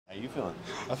you feeling?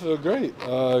 I feel great.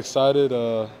 Excited.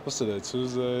 What's today?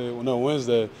 Tuesday? Well, no,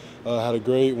 Wednesday. Had a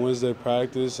great Wednesday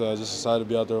practice. Just excited to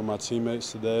be out there with my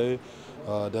teammates today.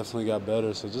 Definitely got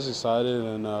better. So just excited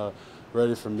and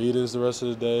ready for meetings the rest of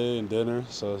the day and dinner.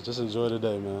 So just enjoy the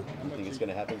day, man. You think it's going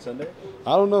to happen Sunday?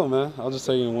 I don't know, man. I'm just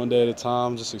taking it one day at a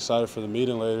time. Just excited for the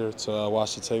meeting later to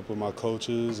watch the tape with my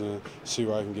coaches and see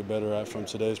where I can get better at from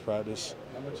today's practice.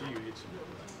 How much are you itching?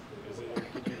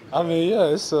 I mean, yeah,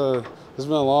 it's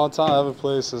been a long time. I haven't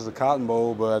played since the Cotton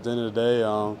Bowl, but at the end of the day,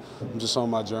 I'm just on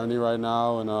my journey right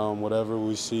now, and whatever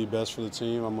we see best for the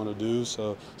team, I'm gonna do.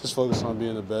 So just focus on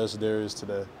being the best Darius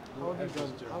today. How have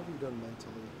you done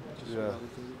mentally? Just with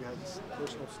everything you had,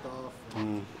 personal stuff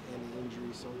and the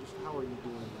injury. So just how are you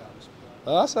doing that?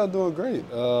 I said I'm doing great.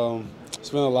 It's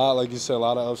been a lot, like you said, a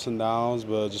lot of ups and downs,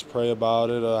 but just pray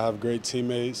about it. I have great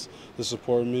teammates that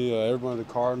support me. Everyone at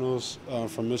the Cardinals,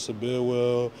 from Mr.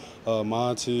 Bidwell,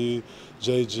 Monty,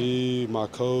 JG, my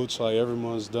coach, like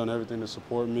everyone's done everything to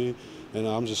support me, and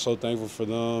I'm just so thankful for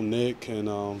them, Nick, and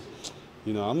I'm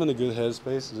in a good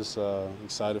headspace, just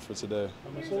excited for today. How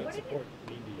much does that support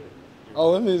mean to you?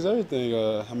 Oh, it means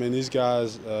everything. These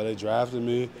guys, they drafted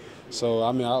me. So,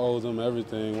 I owe them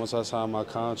everything once I signed my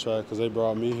contract because they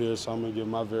brought me here, so I'm going to give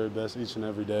my very best each and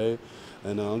every day.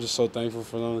 And I'm just so thankful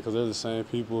for them because they're the same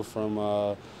people from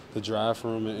the draft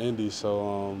room in Indy.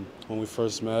 So, when we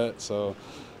first met, so,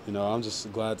 I'm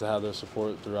just glad to have their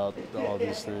support throughout all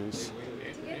these things.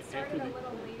 To get started a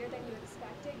little later than you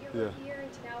expected, your rookie year,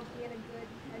 and to now be in a good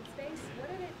headspace, what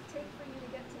did it take for you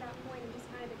to get to that point and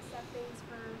just kind of accept things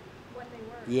for what they were?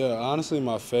 Yeah, honestly,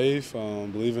 my faith,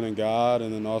 believing in God,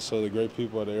 and then also the great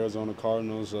people at the Arizona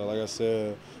Cardinals. Like I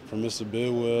said, from Mr.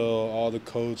 Bidwell, all the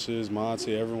coaches,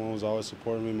 Monty, everyone was always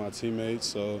supporting me, my teammates.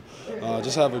 So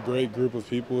just have a great group of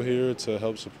people here to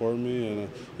help support me,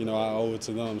 and, I owe it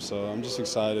to them. So I'm just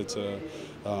excited to,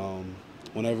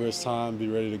 whenever it's time, be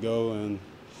ready to go and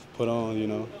put on,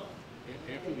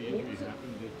 After the injuries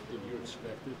happened, did you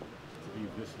expect it to be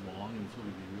this long until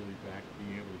you'd be really back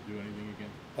being able to do anything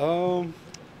again?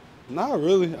 Not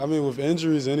really. With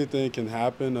injuries, anything can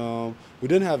happen. We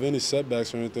didn't have any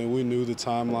setbacks or anything. We knew the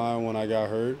timeline when I got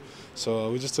hurt. So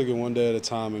we just took it one day at a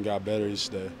time and got better each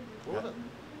day. What would it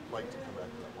like to come back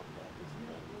to that one practice?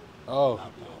 Oh,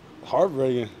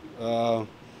 heartbreaking.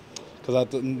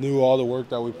 Because I knew all the work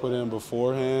that we put in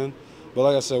beforehand. But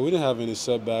like I said, we didn't have any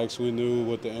setbacks. We knew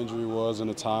what the injury was and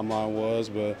the timeline was.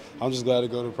 But I'm just glad to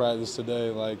go to practice today.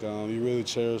 You really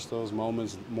cherish those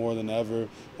moments more than ever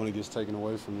when it gets taken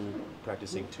away from you.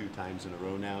 Practicing 2 times in a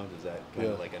row now, is that kind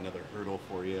of like another hurdle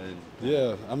for you?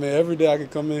 Yeah, every day I can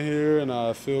come in here and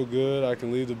I feel good. I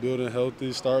can leave the building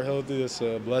healthy, start healthy. It's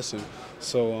a blessing.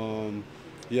 So,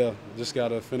 just got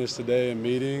to finish today in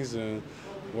meetings and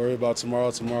worry about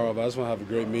tomorrow, but I just want to have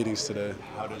great meetings today.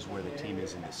 How does where the team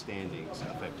is in the standings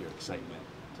affect your excitement?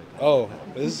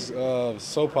 It's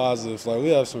so positive. We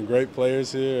have some great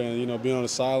players here, and, being on the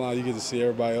sideline, you get to see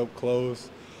everybody up close.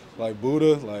 Like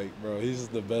Buddha, bro, he's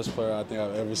the best player I think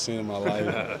I've ever seen in my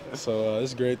life. So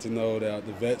it's great to know that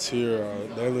the vets here,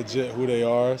 they're legit who they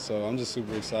are. So I'm just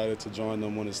super excited to join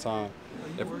them when it's time.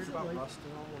 Are you worried about rust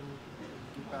at all when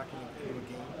you get back into a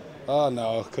game?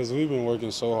 No, because we've been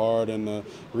working so hard in the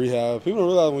rehab. People don't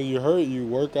realize when you're hurt, you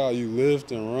work out, you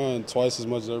lift and run twice as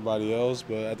much as everybody else.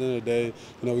 But at the end of the day,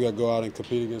 we got to go out and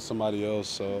compete against somebody else.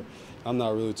 So I'm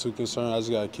not really too concerned. I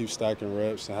just got to keep stacking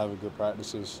reps and having good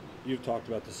practices. You've talked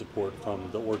about the support from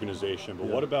the organization, but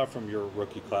what about from your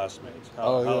rookie classmates?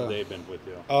 How have they been with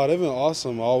you? They've been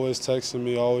awesome. Always texting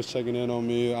me, always checking in on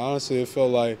me. Honestly, it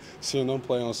felt like seeing them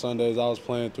play on Sundays. I was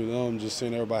playing through them, just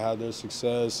seeing everybody have their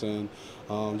success, and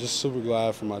just super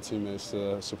glad for my teammates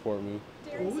to support me.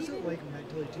 What was it like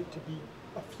mentally to be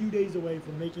a few days away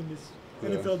from making this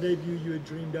NFL debut you had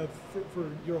dreamed of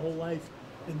for your whole life,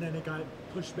 and then it got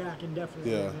pushed back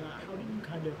indefinitely? Yeah. How did you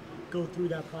kind of go through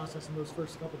that process in those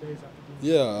first couple days after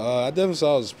being I definitely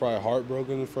saw I was probably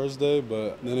heartbroken the first day,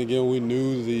 but then again, we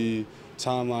knew the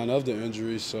timeline of the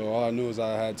injury, so all I knew was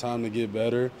I had time to get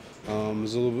better. It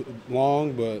was a little bit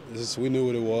long, but we knew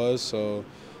what it was, so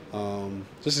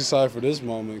just excited for this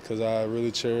moment because I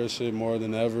really cherish it more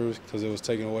than ever because it was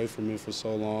taken away from me for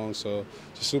so long, so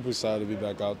just super excited to be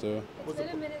back out there. It's been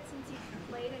a minute since you've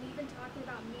played, and even talking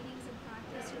about meetings and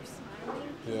practice, you're smiling.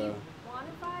 Can you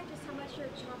quantify just how much you're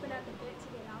chomping at the bit to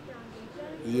get out there on game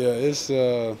day?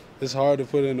 Yeah, it's hard to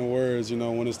put into words.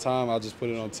 When it's time, I just put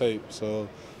it on tape. So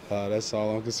that's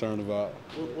all I'm concerned about.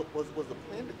 Was the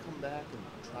plan to come back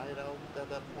and try it out at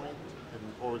that point,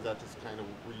 or was that just kind of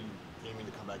were you aiming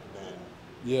to come back then?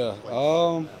 Yeah.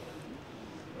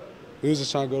 we was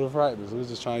just trying to go to practice. We was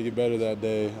just trying to get better that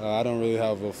day. I don't really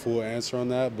have a full answer on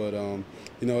that, but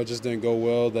you know, it just didn't go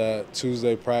well that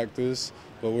Tuesday practice.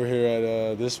 But we're here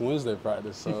at this Wednesday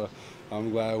practice, so I'm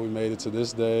glad we made it to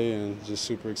this day and just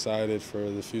super excited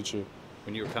for the future.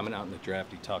 When you were coming out in the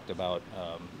draft, you talked about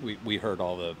we heard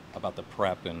about the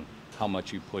prep and how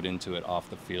much you put into it off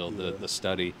the field, the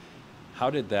study. How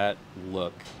did that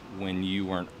look when you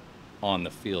weren't on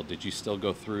the field? Did you still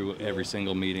go through every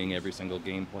single meeting, every single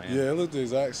game plan? Yeah, it looked the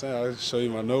exact same. I'll show you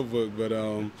my notebook, but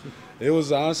it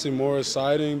was honestly more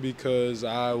exciting because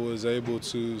I was able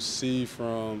to see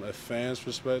from a fan's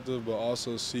perspective, but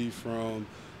also see from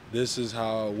this is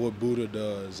what Buddha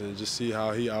does, and just see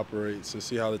how he operates and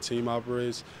see how the team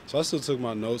operates. So I still took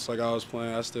my notes like I was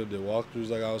playing. I still did walkthroughs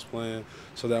like I was playing,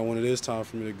 so that when it is time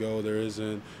for me to go, there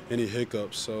isn't any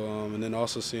hiccups. So and then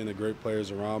also seeing the great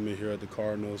players around me here at the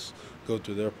Cardinals go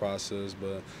through their process.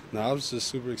 But no, I was just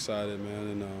super excited, man,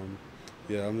 and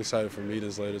yeah, I'm excited for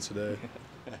meetings later today.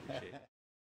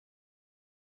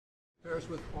 Darius,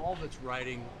 with all that's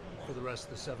riding for the rest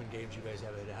of the 7 games you guys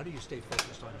have ahead, how do you stay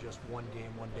focused on just one game,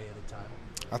 one day at a time?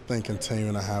 I think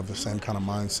continuing to have the same kind of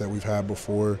mindset we've had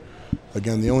before.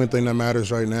 Again, the only thing that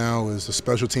matters right now is the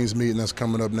special teams meeting that's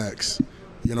coming up next.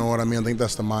 You know what I mean? I think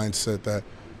that's the mindset that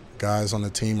guys on the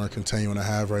team are continuing to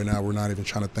have right now. We're not even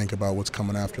trying to think about what's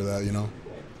coming after that, you know?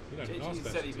 JG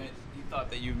said he thought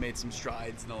that you've made some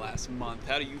strides in the last month.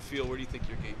 How do you feel? Where do you think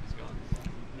your game is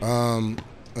going?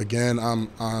 Again,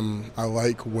 I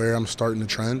like where I'm starting to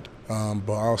trend,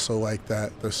 but I also like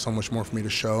that there's so much more for me to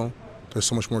show. There's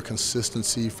so much more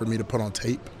consistency for me to put on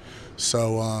tape.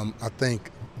 So I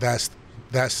think that's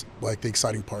like the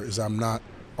exciting part is I'm not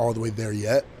all the way there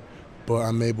yet, but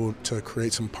I'm able to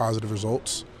create some positive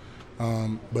results.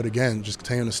 But again, just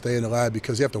continuing to stay in the lab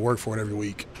because you have to work for it every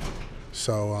week.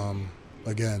 So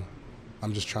again,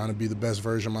 I'm just trying to be the best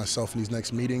version of myself in these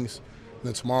next meetings. And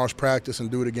then tomorrow's practice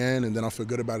and do it again, and then I'll feel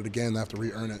good about it again and I have to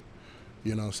re-earn it.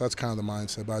 You know, so that's kind of the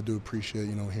mindset. But I do appreciate,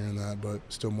 you know, hearing that, but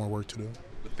still more work to do.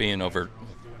 Being over.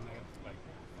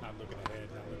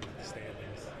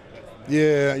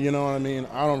 Yeah, you know what I mean?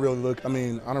 I don't really look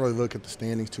at the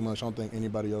standings too much. I don't think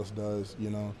anybody else does, you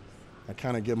know. I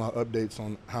kind of get my updates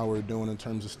on how we're doing in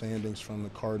terms of standings from the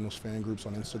Cardinals fan groups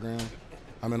on Instagram.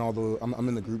 I'm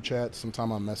in the group chat.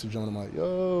 Sometimes I message them and I'm like,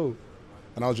 yo.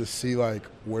 And I'll just see like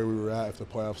where we were at if the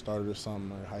playoffs started or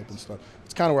something, or hype and stuff.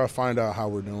 It's kind of where I find out how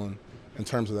we're doing in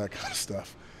terms of that kind of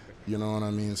stuff. You know what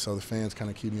I mean? So the fans kind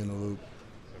of keep me in the loop.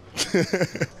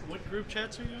 What group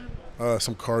chats are you in?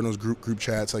 Some Cardinals group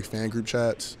chats, like fan group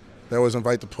chats. They always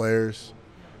invite the players,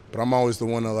 but I'm always the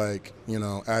one to like, you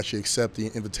know, actually accept the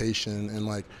invitation, and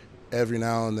like every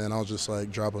now and then I'll just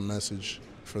like drop a message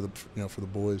for the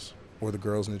boys or the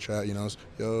girls in the chat. You know,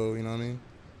 yo, you know what I mean?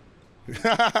 What do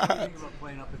you think about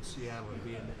playing up in Seattle and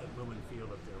being at Lumen Field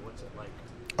up there? What's it like?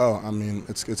 Oh, I mean,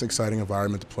 it's an exciting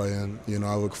environment to play in. You know,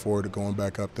 I look forward to going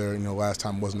back up there. You know, last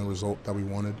time wasn't the result that we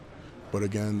wanted. But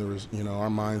again, there was, you know, our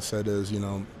mindset is, you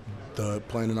know, the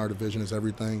playing in our division is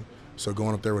everything. So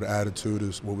going up there with attitude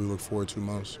is what we look forward to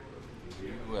most.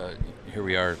 Here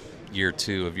we are, year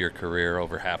 2 of your career,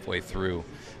 over halfway through.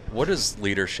 What does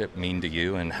leadership mean to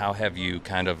you, and how have you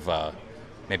kind of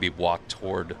maybe walked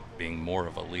toward being more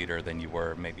of a leader than you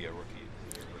were maybe a rookie?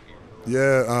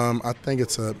 Yeah, I think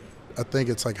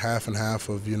it's like half and half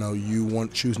of, you know,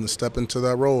 choosing to step into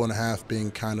that role, and half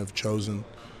being kind of chosen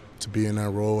to be in that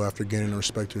role after gaining the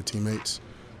respect of your teammates.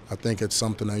 I think it's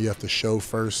something that you have to show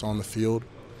first on the field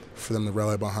for them to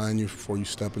rally behind you before you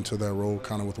step into that role,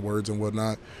 kind of with words and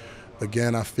whatnot.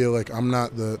 Again, I feel like I'm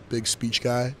not the big speech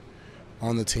guy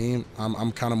on the team.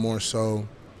 I'm kind of more so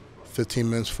 15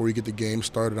 minutes before you get the game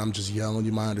started, I'm just yelling.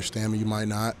 You might understand me, you might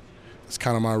not. It's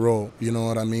kind of my role, you know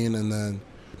what I mean? And then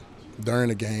during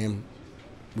the game,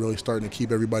 really starting to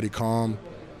keep everybody calm,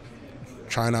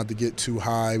 try not to get too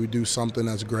high. We do something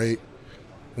that's great,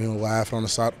 you know, laughing on the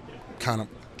side, kind of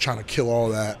trying to kill all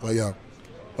that. Like, yeah,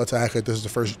 let's act like this is the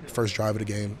first drive of the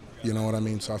game. You know what I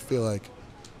mean? So I feel like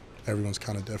everyone's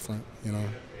kind of different, you know.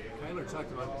 Kyler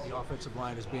talked about the offensive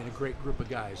line as being a great group of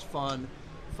guys, fun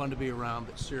to be around,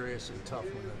 but serious and tough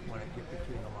when it gets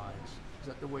between the lines. Is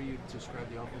that the way you describe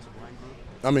the offensive line group?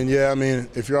 I mean, yeah. I mean,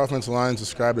 if your offensive line is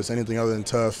described as anything other than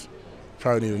tough,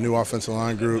 probably need a new offensive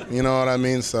line group. You know what I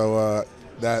mean? So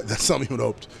that's something you would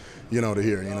hope, you know, to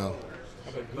hear. You know.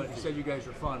 But you said you guys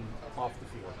are fun off the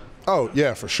field. Oh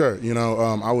yeah, for sure. You know,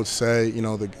 I would say, you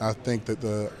know, I think that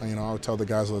I would tell the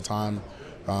guys all the time.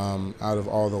 Out of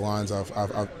all the lines I've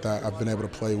been able to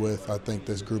play with, I think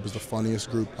this group is the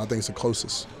funniest group. I think it's the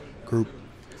closest group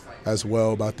as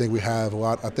well. But I think we have a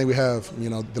lot. I think we have, you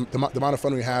know, the amount of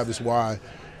fun we have is why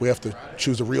we have to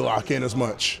choose to relock in as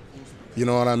much. You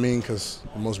know what I mean? Because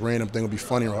the most random thing would be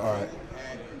funny. All right,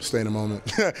 stay in the moment.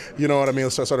 You know what I mean?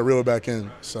 Let's start to reel it back in.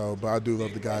 So, but I do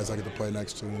love the guys I get to play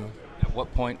next to, you know. At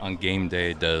what point on game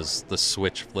day does the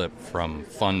switch flip from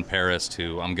fun Paris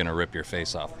to I'm going to rip your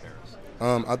face off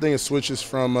Paris? I think it switches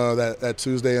from that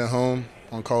Tuesday at home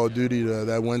on Call of Duty to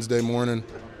that Wednesday morning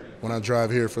when I drive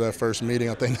here for that first meeting.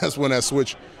 I think that's when that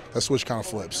switch kind of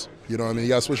flips. You know what I mean? You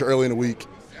got to switch early in the week.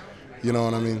 You know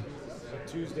what I mean?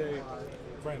 Tuesday,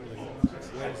 friendly.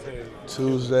 Wednesday.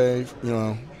 Tuesday, you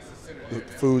know,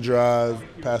 food drive,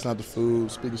 passing out the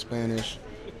food, speaking Spanish,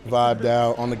 vibed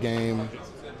out on the game,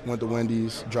 went to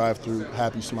Wendy's, drive through,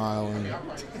 happy smile. And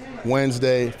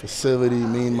Wednesday, facility,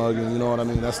 mean mugging, you know what I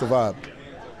mean? That's the vibe.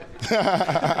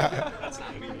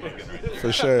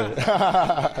 For sure.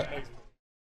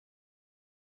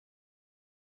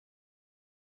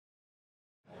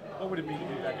 What would it mean to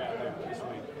be back out there this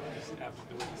week, just after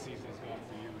the way the season has gone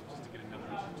for you, just to get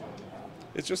another opportunity?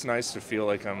 It's just nice to feel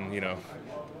like I'm,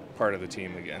 part of the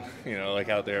team again. Like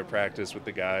out there at practice with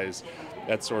the guys.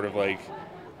 That's sort of like,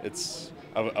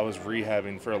 I was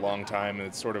rehabbing for a long time, and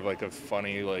it's sort of like a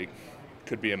funny,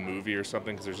 could be a movie or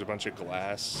something, because there's a bunch of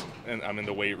glass, and I'm in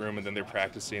the weight room, and then they're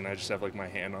practicing, and I just have my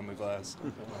hand on the glass.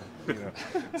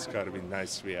 It's got to be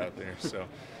nice to be out there. So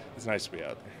it's nice to be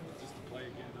out there. Just to play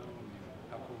again,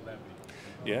 how cool would that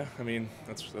be? Yeah,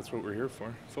 that's what we're here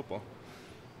for, football.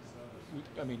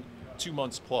 2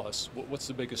 months plus, what's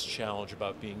the biggest challenge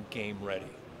about being game ready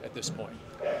at this point?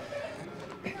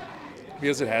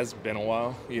 Because it has been a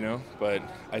while, but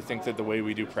I think that the way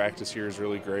we do practice here is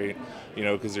really great,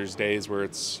 because there's days where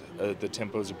it's the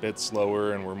tempo's a bit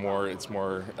slower and it's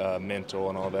more mental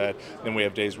and all that. Then we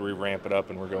have days where we ramp it up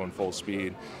and we're going full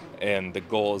speed. And the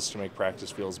goal is to make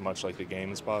practice feel as much like a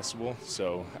game as possible.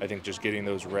 So I think just getting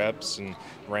those reps and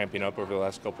ramping up over the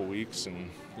last couple weeks,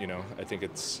 and I think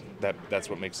that's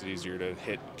what makes it easier to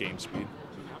hit game speed.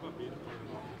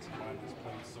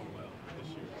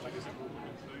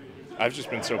 I've just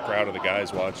been so proud of the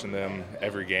guys, watching them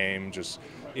every game, just,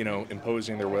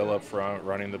 imposing their will up front,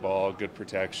 running the ball, good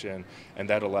protection, and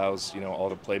that allows, all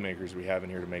the playmakers we have in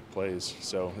here to make plays.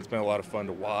 So it's been a lot of fun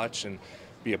to watch and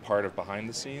be a part of behind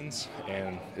the scenes,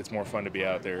 and it's more fun to be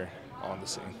out there on the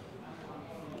scene.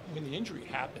 When the injury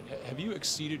happened, have you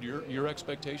exceeded your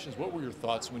expectations? What were your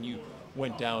thoughts when you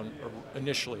went down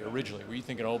originally? Were you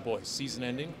thinking, oh boy, season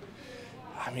ending?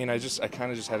 I kind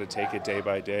of just had to take it day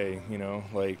by day,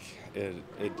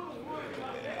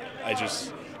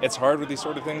 it's hard with these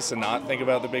sort of things to not think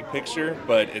about the big picture,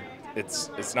 but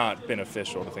it's not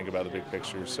beneficial to think about the big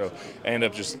picture. So I end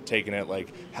up just taking it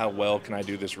how well can I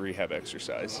do this rehab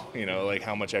exercise?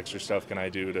 How much extra stuff can I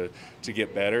do to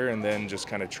get better, and then just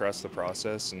kind of trust the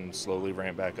process and slowly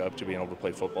ramp back up to being able to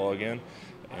play football again.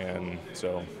 And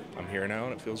so I'm here now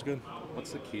and it feels good.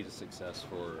 What's the key to success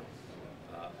for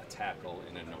a tackle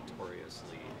in a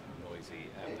notoriously noisy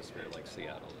atmosphere like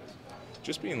Seattle is?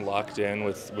 Just being locked in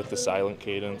with the silent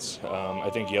cadence. I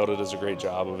think Yelda does a great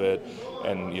job of it,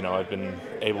 and I've been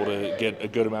able to get a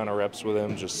good amount of reps with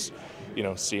him, just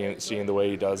seeing the way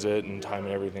he does it and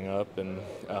timing everything up, and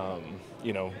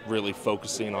really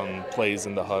focusing on plays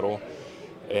in the huddle.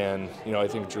 And I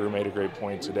think Drew made a great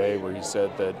point today where he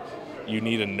said that you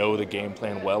need to know the game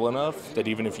plan well enough that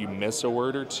even if you miss a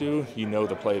word or two, you know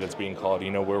the play that's being called, you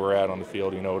know where we're at on the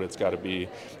field, you know what it's got to be,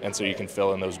 and so you can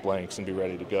fill in those blanks and be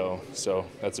ready to go. So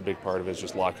that's a big part of it, is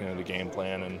just locking in the game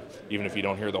plan, and even if you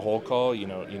don't hear the whole call, you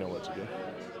know what to do.